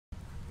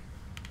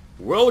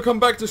Welcome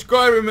back to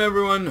Skyrim,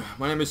 everyone!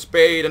 My name is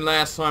Spade, and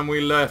last time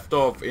we left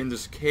off in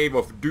this Cave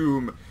of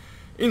Doom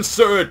in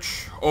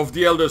search of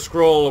the Elder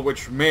Scroll,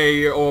 which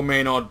may or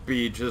may not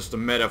be just a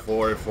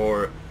metaphor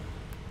for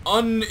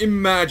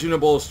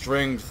unimaginable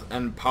strength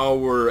and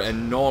power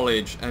and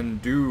knowledge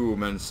and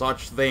doom and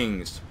such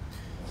things.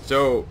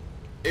 So,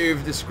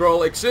 if the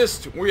scroll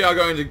exists, we are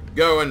going to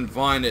go and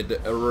find it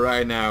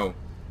right now.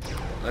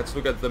 Let's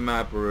look at the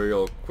map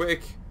real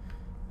quick.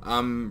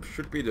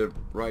 Should be the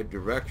right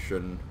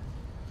direction.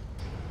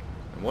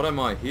 And what am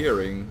I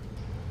hearing?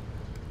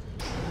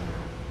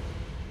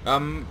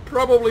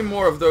 Probably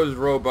more of those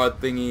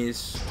robot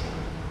thingies.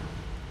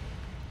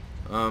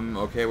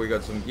 Okay, we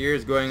got some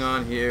gears going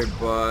on here,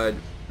 but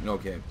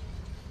okay.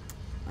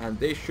 And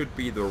they should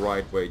be the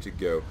right way to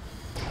go.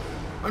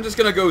 I'm just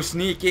gonna go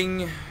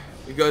sneaking,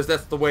 because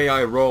that's the way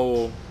I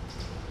roll.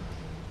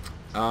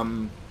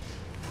 Don't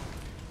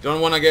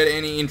wanna get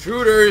any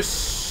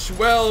intruders.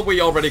 Well,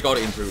 we already got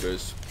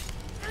intruders.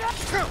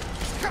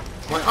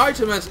 My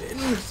item has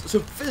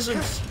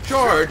insufficient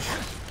charge.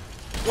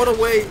 What a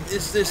way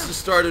is this to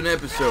start an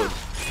episode?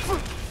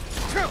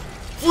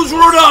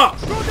 Fuzroda!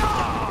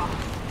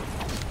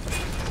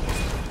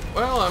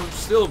 Well, I'm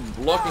still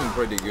blocking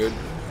pretty good.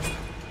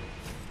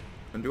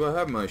 And do I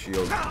have my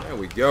shield? There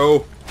we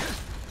go.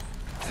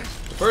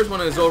 The first one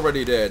is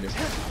already dead.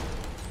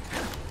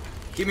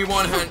 Give me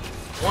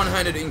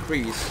one-handed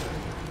increase.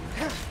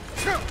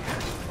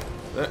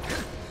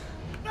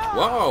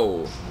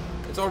 Wow!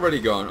 It's already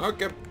gone.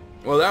 Okay.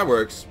 Well, that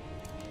works.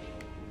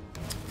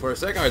 For a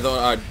second I thought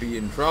I'd be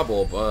in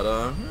trouble, but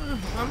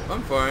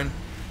I'm fine.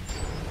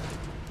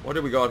 What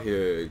do we got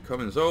here?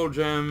 Common soul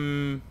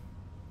gem.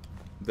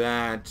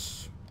 That.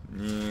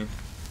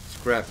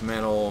 Scrap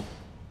metal.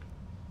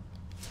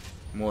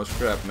 More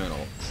scrap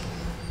metal.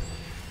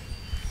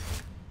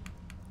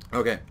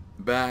 Okay,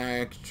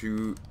 back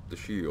to the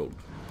shield.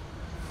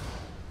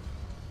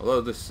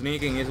 Although the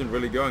sneaking isn't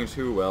really going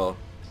too well.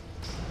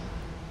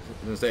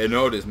 Since they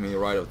noticed me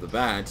right off the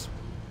bat.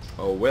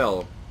 Oh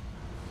well.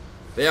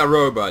 They are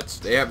robots.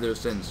 They have their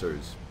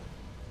sensors.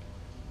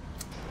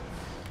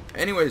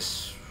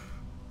 Anyways.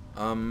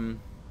 Okay.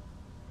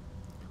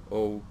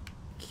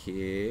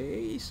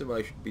 So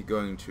I should be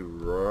going to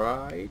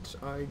right,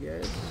 I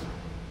guess.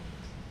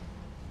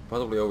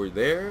 Possibly over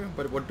there.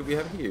 But what do we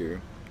have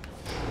here?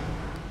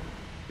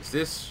 Is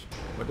this...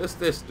 What does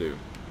this do?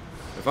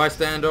 If I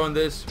stand on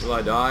this, will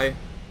I die?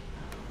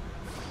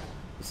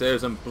 Is there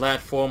some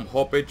platform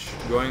hoppage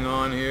going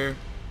on here?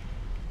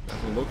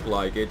 Doesn't look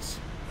like it.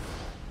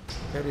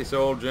 Petty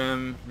soul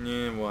gem.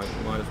 Yeah, well,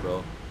 might as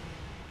well.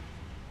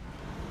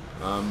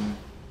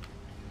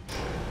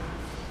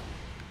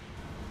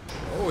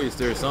 Oh, is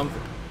there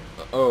something?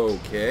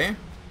 Okay.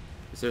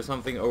 Is there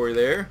something over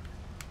there?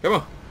 Come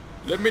on.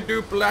 Let me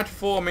do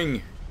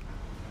platforming.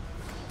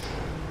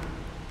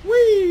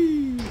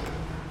 Whee!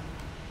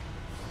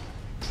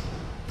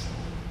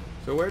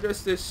 So where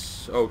does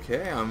this...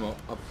 Okay, I'm up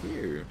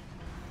here.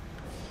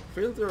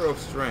 Filter of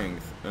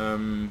strength.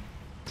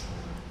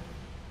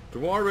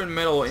 Dwarven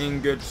metal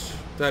ingots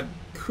that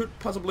could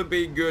possibly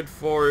be good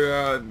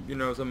for, you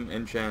know, some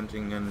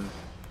enchanting and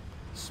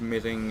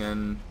smithing,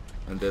 and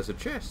there's a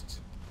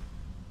chest.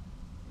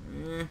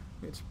 Yeah,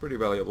 it's pretty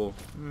valuable.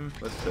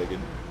 Let's take it.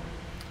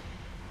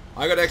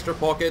 I got extra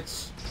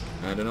pockets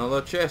and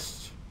another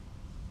chest.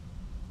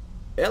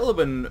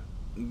 Elven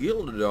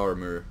gilded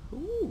armor.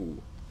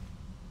 Ooh.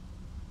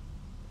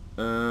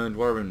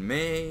 Dwarven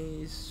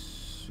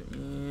mace.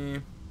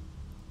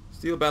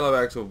 Steel battle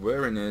axe of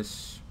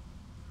wariness.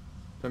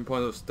 10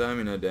 points of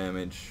stamina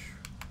damage.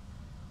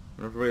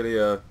 I'm not really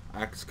a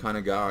axe kind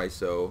of guy,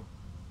 so.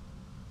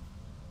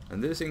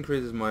 And this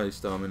increases my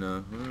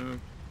stamina.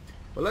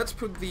 Well, let's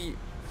put the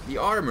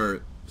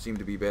armor. Seem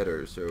to be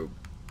better. So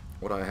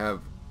what I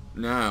have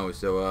now.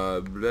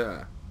 So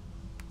blah.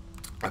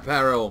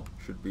 Apparel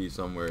should be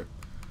somewhere.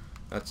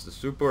 That's the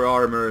super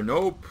armor.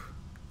 Nope.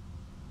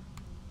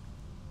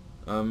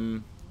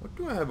 What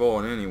do I have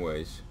on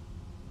anyways?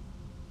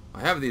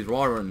 I have these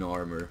Warren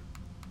armor.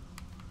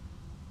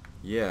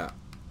 Yeah.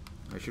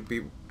 I should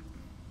be...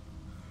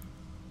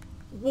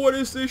 What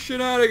is this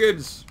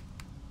shenanigans?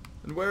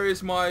 And where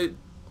is my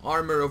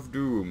armor of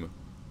doom?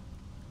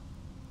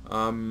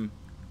 The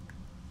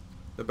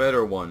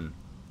better one.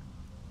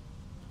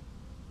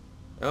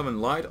 Elven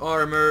light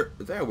armor.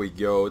 There we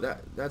go.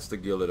 That's the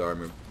gilded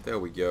armor. There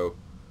we go.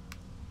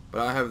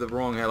 But I have the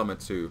wrong helmet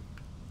too.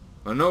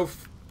 No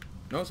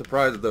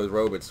surprise that those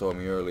robots saw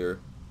me earlier.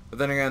 But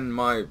then again,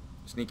 my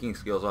sneaking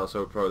skills are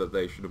so pro that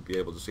they shouldn't be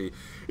able to see,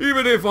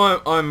 even if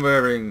I'm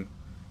wearing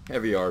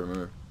heavy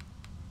armor.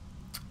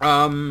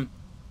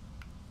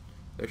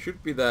 There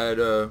should be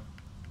that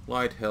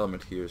light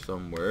helmet here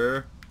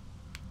somewhere.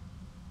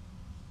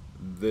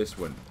 This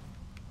one.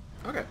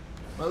 Okay.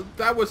 Well,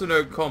 that wasn't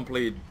a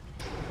complete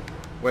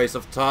waste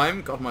of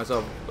time. Got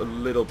myself a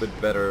little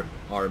bit better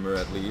armor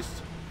at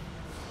least.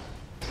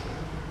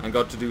 And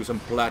got to do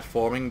some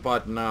platforming,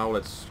 but now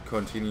let's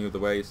continue the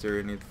way. Is there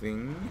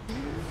anything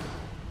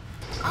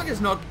here? I guess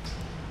not.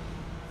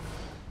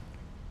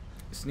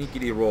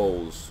 sneakily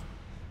rolls.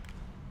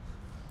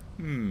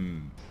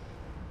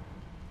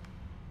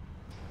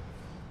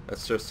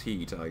 That's just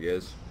heat, I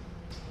guess.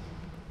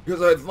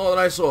 Because I thought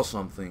I saw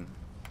something.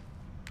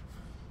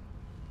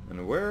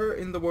 And where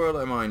in the world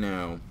am I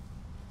now?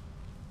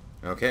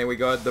 Okay, we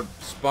got the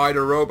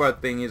spider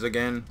robot thingies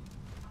again.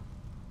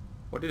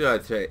 What did I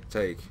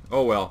take?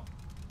 Oh well.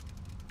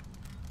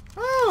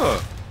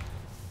 Oh!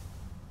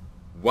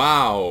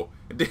 Wow!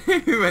 It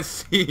didn't even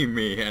see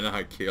me and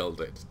I killed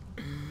it.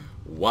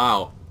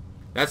 Wow.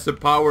 That's the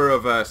power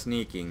of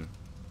sneaking.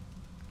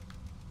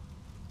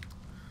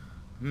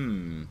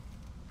 Will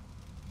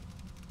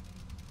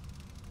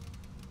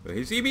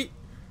he see me?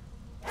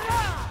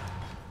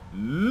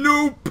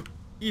 Nope!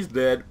 He's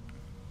dead.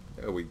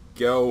 There we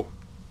go.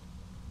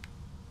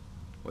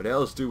 What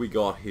else do we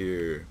got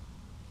here?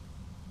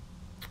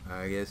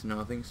 I guess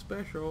nothing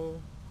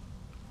special.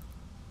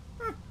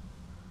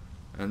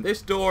 And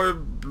this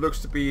door looks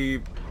to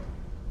be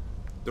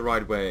the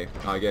right way,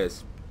 I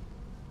guess.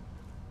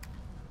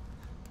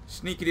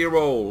 Sneakity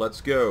roll,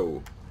 let's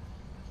go.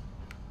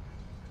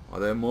 Are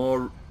there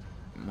more?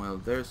 Well,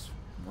 there's...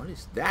 What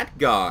is that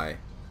guy?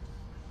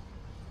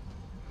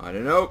 I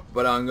don't know,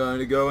 but I'm going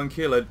to go and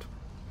kill it.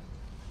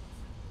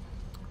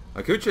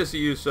 I could just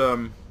use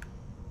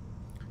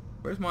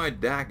where's my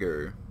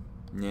dagger?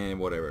 Yeah,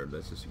 whatever.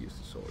 Let's just use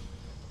the sword.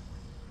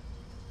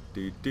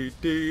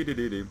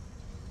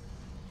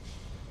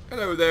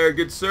 Hello there,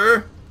 good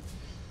sir.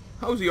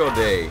 How's your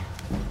day?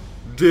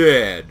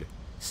 Dead.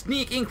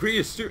 Sneak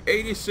increase to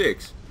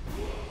 86.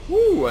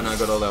 Woo, and I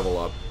got a level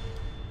up.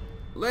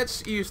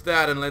 Let's use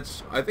that and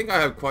let's... I think I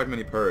have quite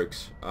many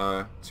perks.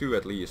 2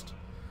 at least.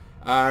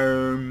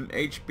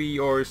 HP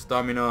or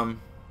stamina.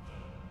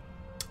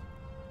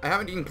 I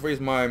haven't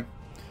increased my...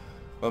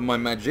 Well, my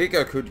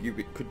magicka could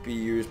be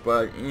used,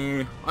 but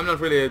I'm not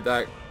really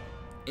that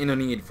in a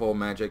need for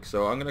magic,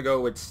 so I'm gonna go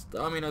with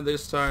stamina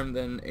this time,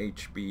 then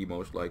HP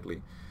most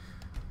likely.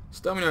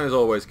 Stamina is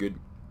always good.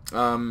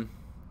 3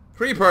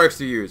 perks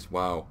to use.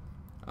 Wow.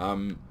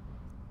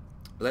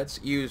 Let's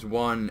use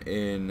one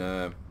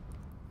in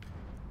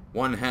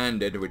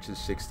one-handed, which is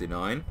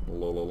 69.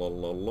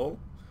 Lol.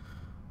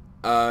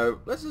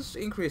 Let's just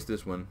increase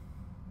this one.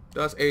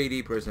 Does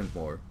 80%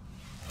 more.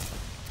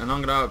 And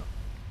I'm gonna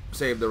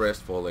save the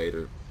rest for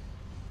later.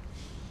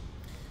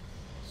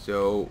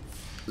 So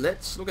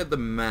let's look at the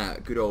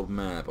map, good old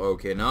map.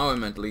 Okay, now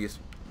I'm at least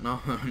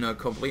not in a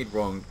complete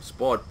wrong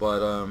spot, but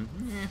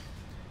yeah.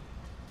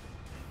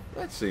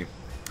 Let's see.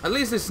 At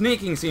least the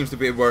sneaking seems to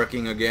be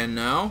working again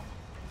now,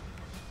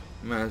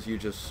 as you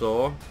just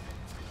saw.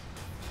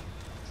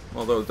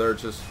 Although they're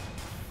just...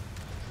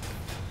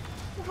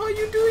 What are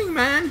you doing,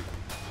 man?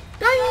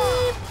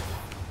 Die!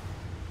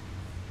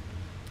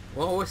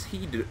 What was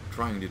he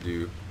trying to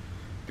do?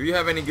 Do you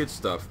have any good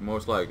stuff?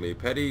 Most likely.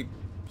 Petty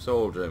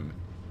soul gem.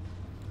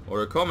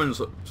 Or a common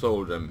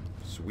soul gem.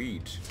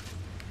 Sweet.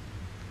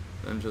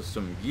 Then just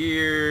some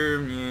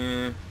gear.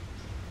 Yeah.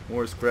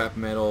 More scrap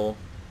metal.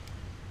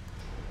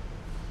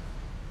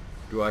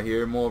 Do I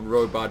hear more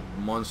robot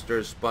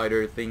monster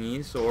spider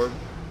thingies? Or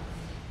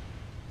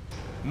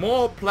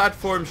more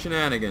platform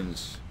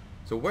shenanigans?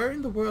 So where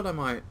in the world am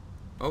I?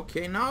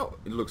 Okay, now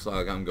it looks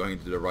like I'm going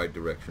to the right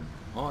direction.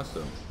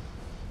 Awesome.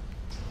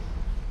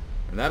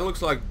 And that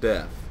looks like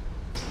death.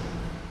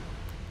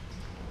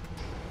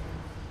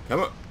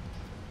 Come on.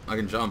 I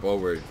can jump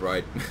over it,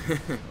 right?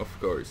 Of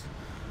course.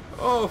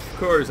 Of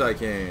course I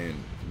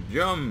can.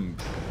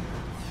 Jump.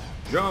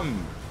 Jump.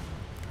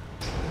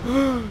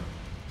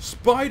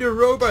 Spider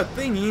robot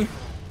thingy.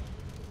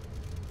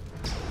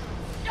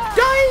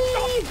 Die!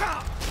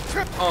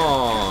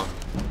 Oh,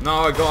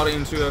 now I got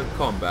into a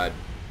combat.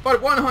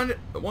 But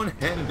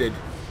one-handed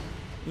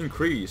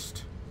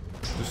increased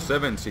to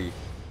 70.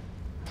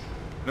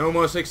 No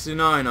more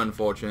 69,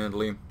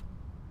 unfortunately.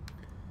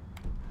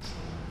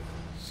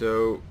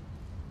 So,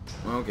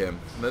 okay,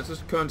 let's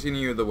just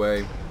continue the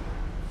way.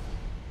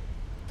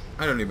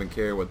 I don't even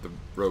care what the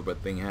robot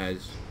thing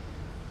has.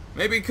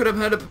 Maybe it could have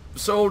had a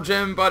soul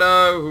gem, but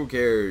who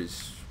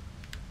cares?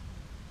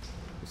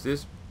 Is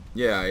this?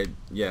 Yeah,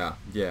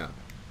 yeah.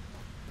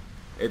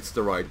 It's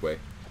the right way.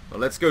 Well,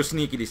 let's go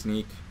sneakity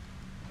sneak.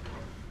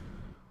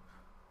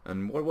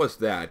 And what was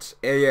that?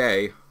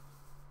 AA.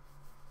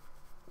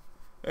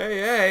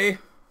 Hey,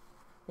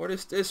 what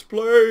is this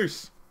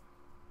place?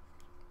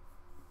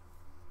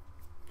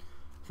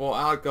 For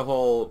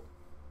alcohol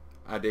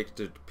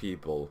addicted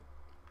people.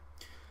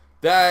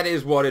 That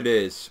is what it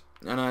is.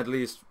 And at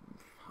least,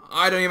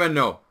 I don't even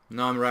know.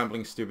 Now I'm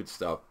rambling stupid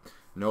stuff.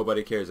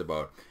 Nobody cares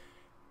about.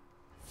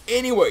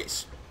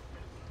 Anyways.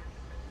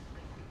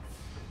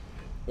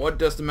 What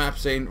does the map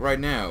say right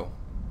now?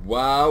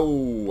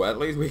 Wow, at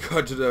least we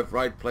got to the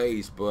right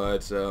place,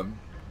 but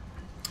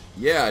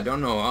yeah, I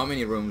don't know how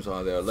many rooms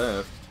are there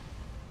left.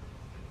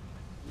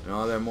 And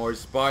are there more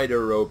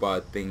spider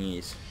robot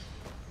thingies?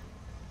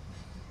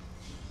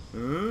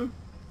 Huh?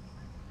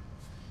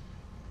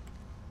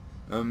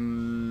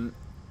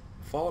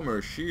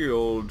 Farmer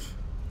shield.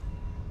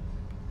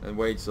 That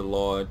weighs a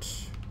lot.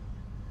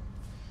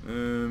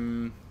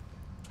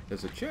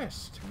 There's a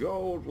chest.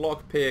 Gold,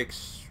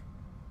 lockpicks.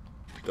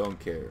 Don't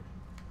care.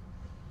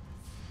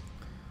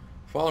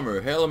 Farmer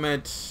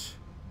helmet.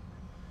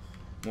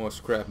 More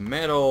scrap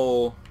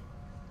metal.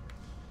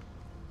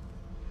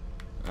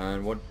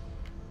 And what?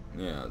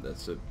 Yeah,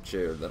 that's a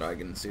chair that I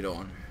can sit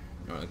on.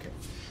 Okay.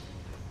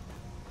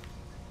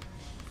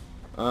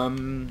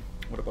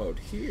 What about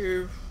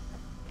here?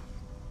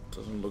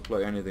 Doesn't look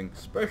like anything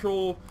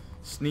special.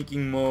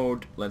 Sneaking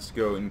mode. Let's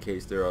go in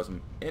case there are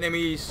some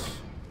enemies.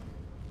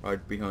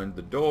 Right behind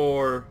the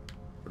door.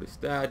 What is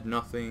that?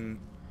 Nothing.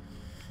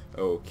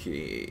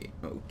 Okay.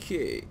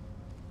 Okay.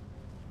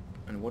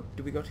 And what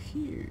do we got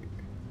here?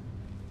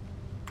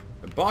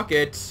 A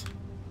bucket.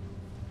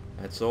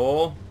 That's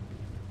all.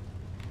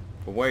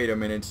 But wait a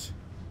minute.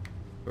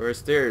 There are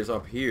stairs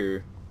up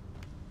here.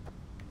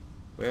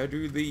 Where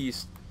do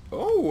these...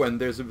 Oh,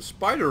 and there's a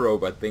spider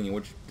robot thingy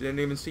which didn't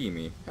even see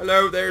me.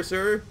 Hello there,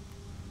 sir.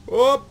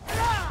 Oh!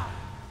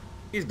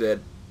 He's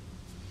dead.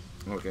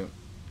 Okay.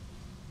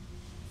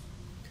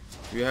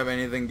 Do you have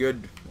anything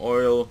good?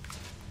 Oil?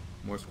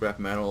 More scrap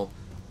metal?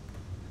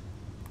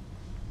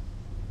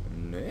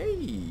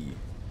 Nay.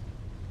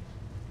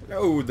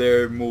 Hello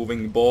there,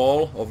 moving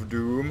ball of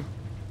doom.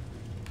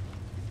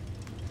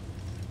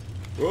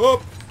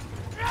 Whoop!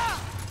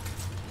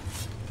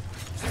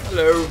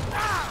 Hello.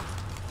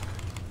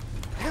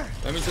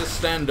 Let me just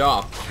stand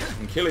up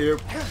and kill you.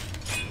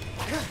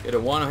 Get a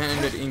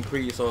one-handed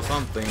increase or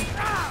something.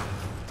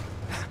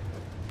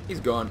 He's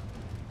gone.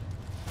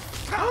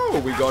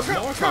 Oh, we got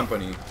more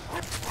company.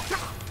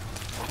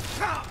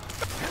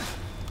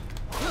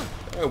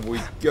 There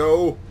we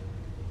go.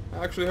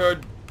 I actually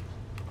heard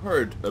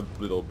a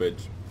little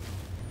bit.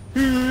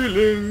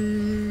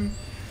 Healing.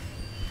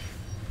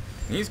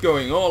 He's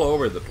going all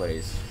over the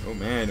place. Oh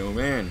man, oh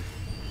man.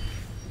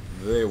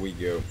 There we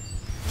go.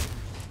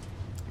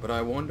 But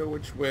I wonder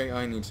which way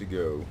I need to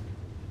go.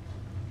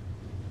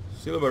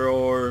 Silver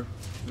ore.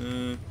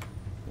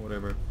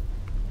 Whatever.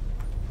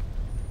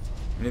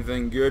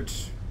 Anything good?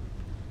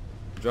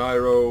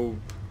 Gyro.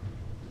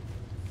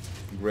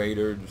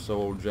 Greater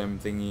soul gem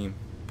thingy.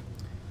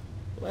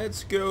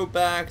 Let's go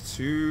back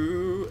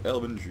to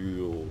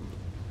Alftand.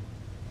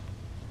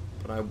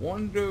 But I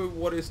wonder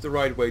what is the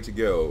right way to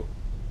go.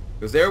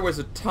 Because there was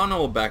a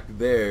tunnel back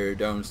there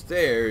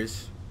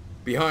downstairs.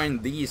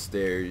 Behind these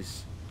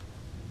stairs.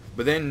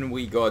 But then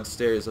we got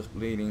stairs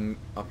leading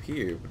up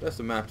here. What does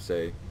the map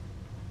say?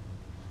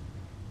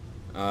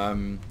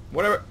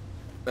 Whatever.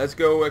 Let's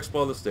go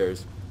explore the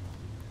stairs.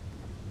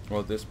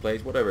 Or this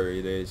place, whatever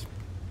it is.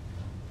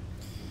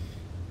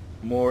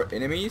 More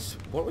enemies?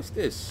 What was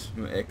this?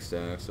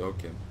 X-Ax,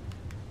 okay.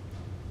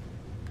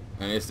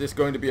 And is this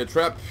going to be a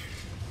trap?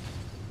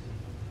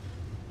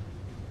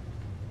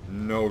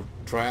 No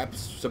traps,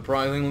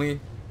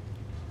 surprisingly.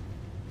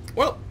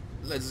 Well,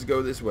 let's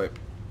go this way.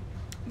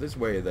 This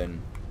way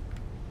then.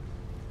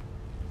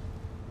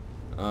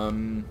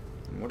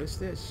 What is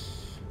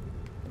this?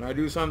 Can I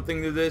do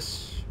something to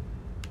this?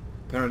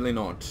 Apparently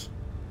not.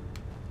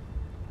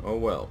 Oh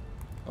well.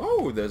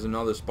 Oh, there's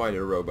another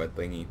spider robot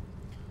thingy.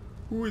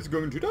 Who is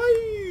going to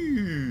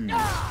die?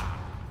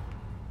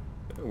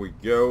 There we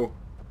go.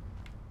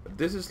 But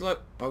this is like...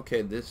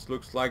 Okay, this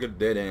looks like a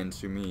dead end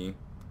to me.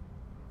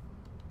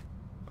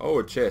 Oh,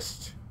 a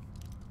chest.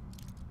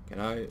 Can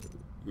I...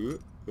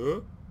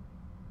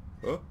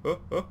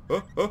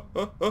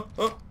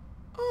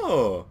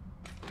 Oh!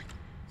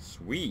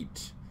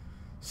 Sweet.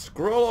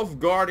 Scroll of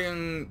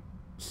Guardian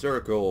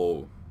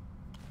Circle.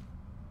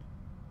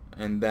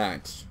 And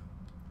that.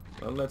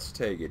 Well, let's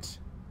take it.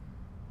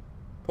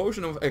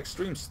 Potion of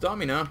Extreme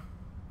Stamina.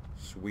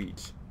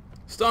 Sweet.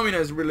 Stamina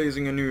is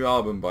releasing a new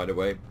album, by the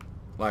way.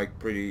 Like,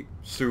 pretty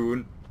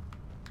soon.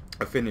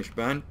 A Finnish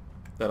band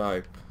that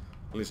I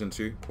listen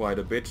to quite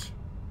a bit.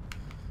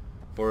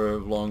 For a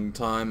long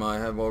time I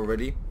have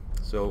already.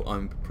 So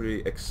I'm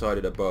pretty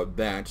excited about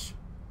that.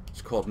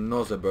 It's called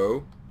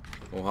Nozebo.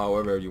 Or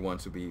however you want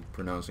to be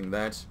pronouncing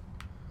that.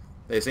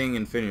 They sing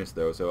in Finnish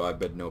though, so I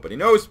bet nobody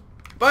knows.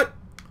 But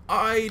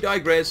I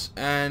digress,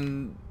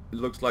 and it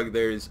looks like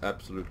there is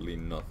absolutely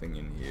nothing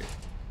in here.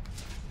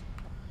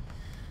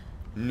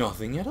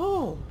 Nothing at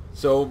all.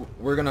 So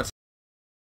we're gonna